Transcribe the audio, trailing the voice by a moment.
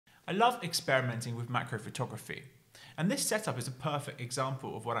I love experimenting with macro photography, and this setup is a perfect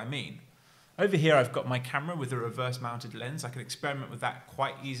example of what I mean. Over here I've got my camera with a reverse mounted lens. I can experiment with that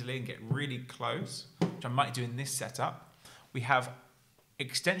quite easily and get really close, which I might do in this setup. We have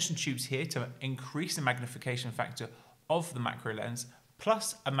extension tubes here to increase the magnification factor of the macro lens,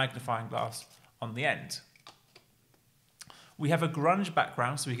 plus a magnifying glass on the end. We have a grunge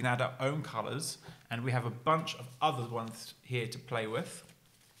background so we can add our own colors, and we have a bunch of other ones here to play with.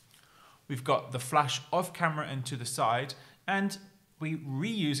 We've got the flash off camera and to the side, and we're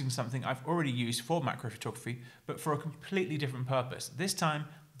reusing something I've already used for macro photography, but for a completely different purpose. This time,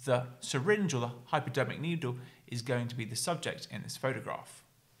 the syringe or the hypodermic needle is going to be the subject in this photograph.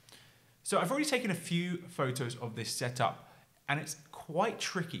 So I've already taken a few photos of this setup, and it's quite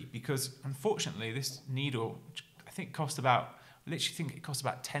tricky because unfortunately this needle, which I think cost about, I literally think it costs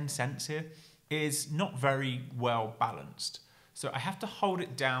about 10 cents here, is not very well balanced. So I have to hold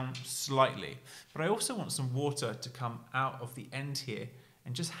it down slightly, but I also want some water to come out of the end here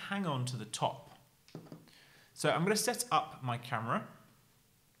and just hang on to the top. So I'm going to set up my camera.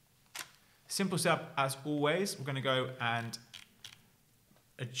 Simple setup as always. We're going to go and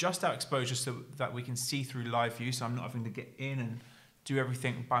adjust our exposure so that we can see through live view, so I'm not having to get in and do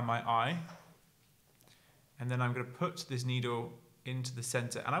everything by my eye. And then I'm going to put this needle into the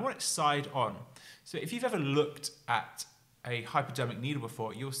center, and I want it side on. So if you've ever looked at a hypodermic needle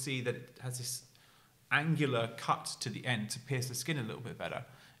before, you'll see that it has this angular cut to the end to pierce the skin a little bit better.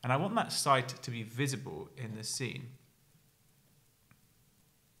 And I want that side to be visible in the scene.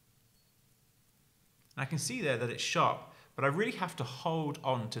 And I can see there that it's sharp, but I really have to hold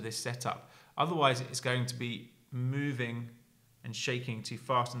on to this setup. Otherwise it's going to be moving and shaking too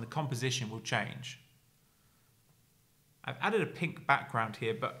fast and the composition will change. I've added a pink background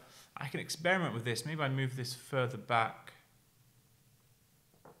here, but I can experiment with this. Maybe I move this further back.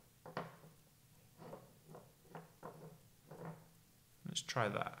 Let's try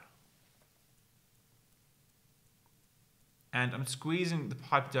that. And I'm squeezing the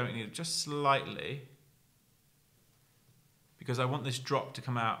hypodermic needle just slightly because I want this drop to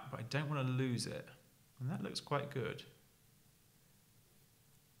come out, but I don't want to lose it. And that looks quite good.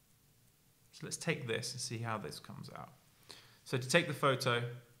 So let's take this and see how this comes out. So to take the photo,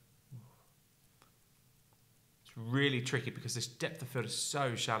 it's really tricky because this depth of field is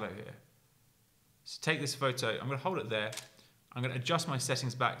so shallow here. So take this photo, I'm going to hold it there. I'm going to adjust my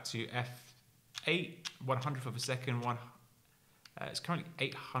settings back to f8, 100th of a second. It's currently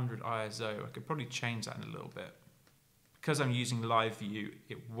 800 ISO. I could probably change that in a little bit. Because I'm using live view,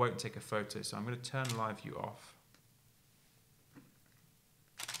 it won't take a photo, so I'm going to turn live view off.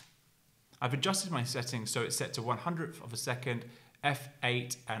 I've adjusted my settings so it's set to 100th of a second,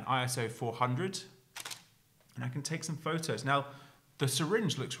 f8 and ISO 400. And I can take some photos. Now, the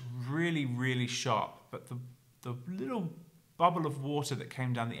syringe looks really, really sharp, but the little bubble of water that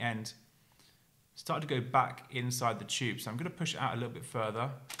came down the end started to go back inside the tube. So I'm going to push it out a little bit further.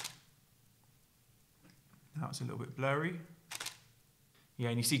 Now it's a little bit blurry. Yeah,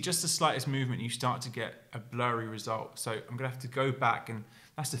 and you see just the slightest movement, you start to get a blurry result. So I'm going to have to go back, and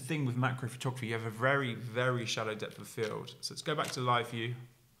that's the thing with macro photography. You have a very, very shallow depth of field. So let's go back to live view.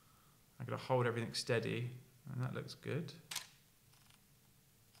 I'm going to hold everything steady, and that looks good.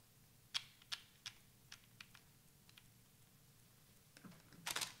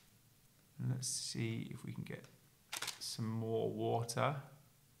 And let's see if we can get some more water.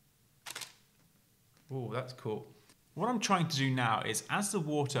 Oh, that's cool. What I'm trying to do now is, as the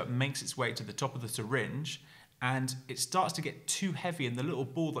water makes its way to the top of the syringe and it starts to get too heavy and the little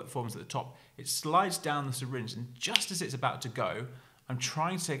ball that forms at the top, it slides down the syringe, and just as it's about to go, I'm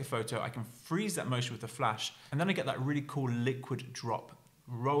trying to take a photo. I can freeze that motion with a flash, and then I get that really cool liquid drop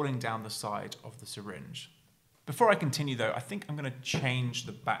rolling down the side of the syringe. Before I continue though, I think I'm going to change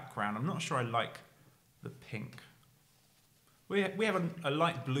the background. I'm not sure I like the pink. We have a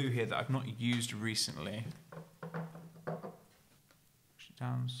light blue here that I've not used recently. Push it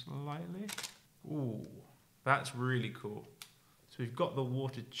down slightly. Ooh, that's really cool. So we've got the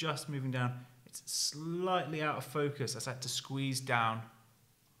water just moving down. It's slightly out of focus as I had to squeeze down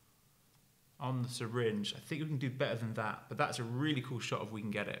on the syringe. I think we can do better than that, but that's a really cool shot if we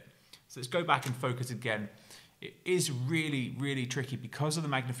can get it. So let's go back and focus again. It is really, really tricky because of the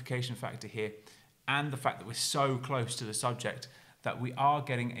magnification factor here and the fact that we're so close to the subject that we are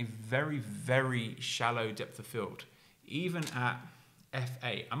getting a very, very shallow depth of field, even at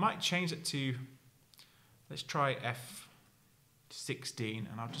f8. I might change it to, let's try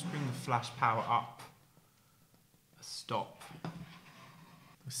f16, and I'll just bring the flash power up a stop.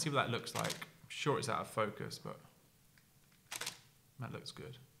 Let's see what that looks like. I'm sure it's out of focus, but that looks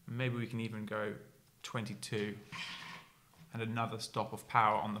good. Maybe we can even go 22 and another stop of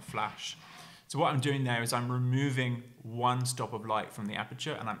power on the flash. So what I'm doing there is I'm removing one stop of light from the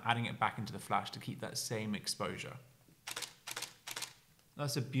aperture and I'm adding it back into the flash to keep that same exposure.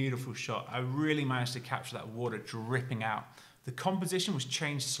 That's a beautiful shot. I really managed to capture that water dripping out. The composition was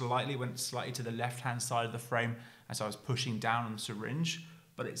changed slightly, went slightly to the left-hand side of the frame as I was pushing down on the syringe,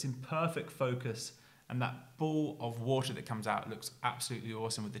 but it's in perfect focus, and that ball of water that comes out looks absolutely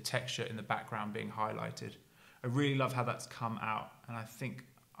awesome with the texture in the background being highlighted. I really love how that's come out, and I think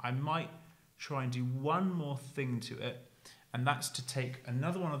I might try and do one more thing to it, and that's to take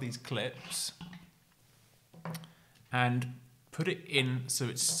another one of these clips and put it in so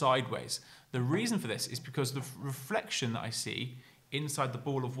it's sideways. The reason for this is because the reflection that I see inside the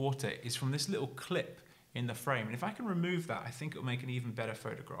ball of water is from this little clip in the frame. And if I can remove that, I think it'll make an even better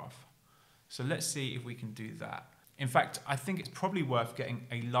photograph. So let's see if we can do that. In fact, I think it's probably worth getting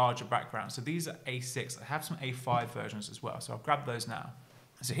a larger background. So these are A6. I have some A5 versions as well. So I'll grab those now.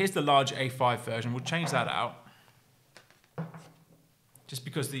 So here's the large A5 version. We'll change that out. Just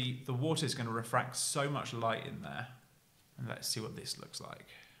because the water is going to refract so much light in there. And let's see what this looks like.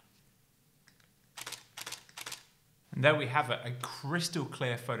 And there we have it, a crystal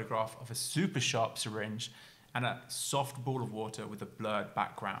clear photograph of a super sharp syringe and a soft ball of water with a blurred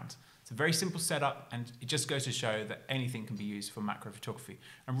background. It's a very simple setup, and it just goes to show that anything can be used for macro photography.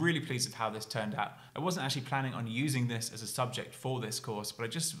 I'm really pleased with how this turned out. I wasn't actually planning on using this as a subject for this course, but I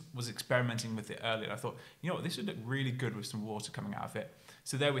just was experimenting with it earlier. I thought, you know what, this would look really good with some water coming out of it.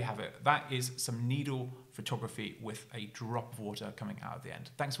 So there we have it. That is some needle photography with a drop of water coming out at the end.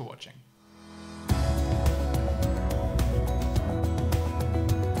 Thanks for watching.